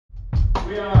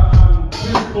We are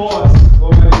 2/4,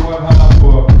 or maybe 1/2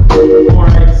 for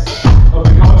 4/8 of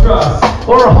the contrast.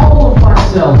 Or a whole of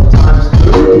myself times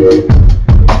 2.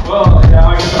 Well, yeah,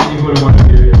 I guess I'm equal to 1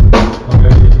 period. Or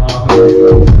maybe half of it.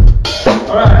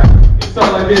 Alright, it's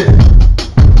not like this.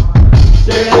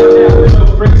 Check it out now, little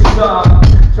freestyle.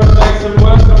 Trying to make some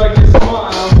work, trying to make you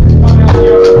smile. Coming out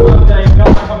here on a Monday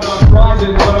night, I'm not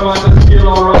rising, but I might just feel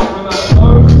alright when the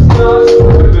smoke starts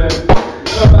moving.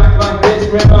 Go back like this,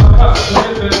 when I'm cut,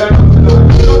 living, back up tonight.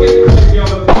 Don't get crazy on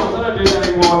the floors, I don't do that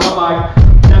anymore, not like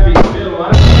Nappy Fiddle, I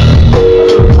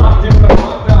don't talk different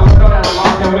like that, we're not out of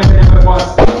luck, and we're never quite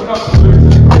stuck, we're not glued to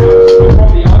the ground, we're from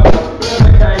the other, we're in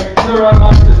the cave, so I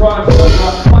like to try to float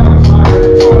up, like a pirate,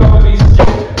 throwing over these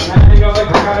shit, landing on the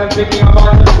ground and thinking I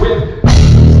might just whip.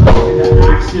 Into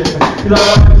action, cause I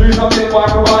want to do something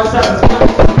like provide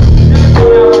satisfaction. Never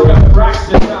come out like a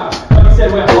fraction, nah. Like you said,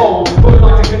 we're whole, but we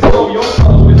like to control your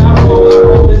soul with alcohol. I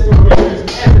roll this to amuse,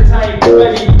 entertain,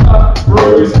 maybe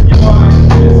bruise your mind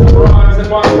with some rhymes and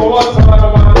one for one time I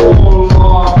might fall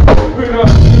off. Who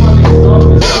knows, you might think it's off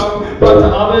the song, but to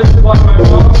others, like my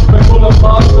mom, we're full of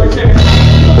love, so check it out.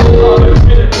 Love it,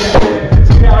 get it, yeah.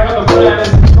 Check it out, I got the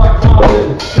planners, like classes.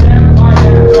 Damn, I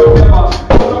am, don't ever.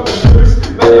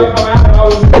 Maybe I'll come out and I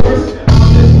was Bruce. I'm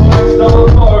just trying star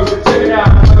flow. Check it out,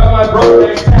 I got my bro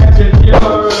named Tangent, yo.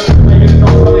 Maybe it's not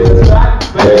something that's fat,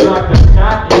 maybe like the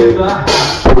cat in the hat.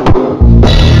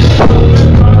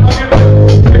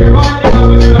 Check it right now,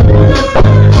 we're gonna put this a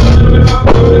little bit up, a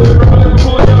little bit right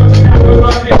before you check out, go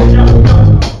like this, yo.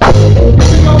 Here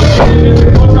we go again, it's a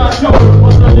contrast show.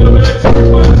 What's a little bit of truth,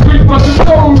 but it's sweet, but it's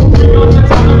stone. We got the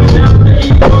time and now the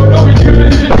ego. No, we do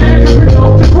this in here, cause we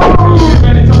love to grow.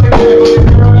 Many times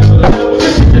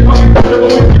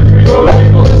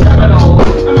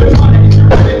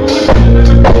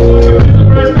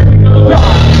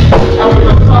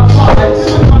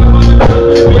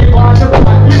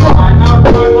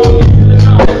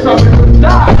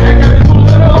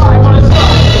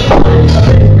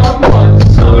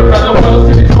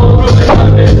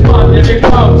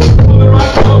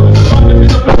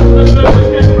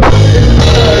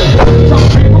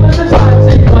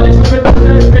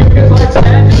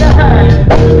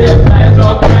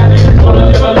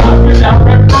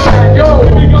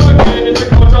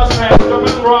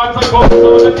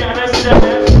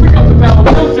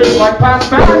like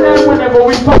past man, and whenever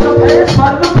we put up hands,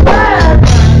 part of the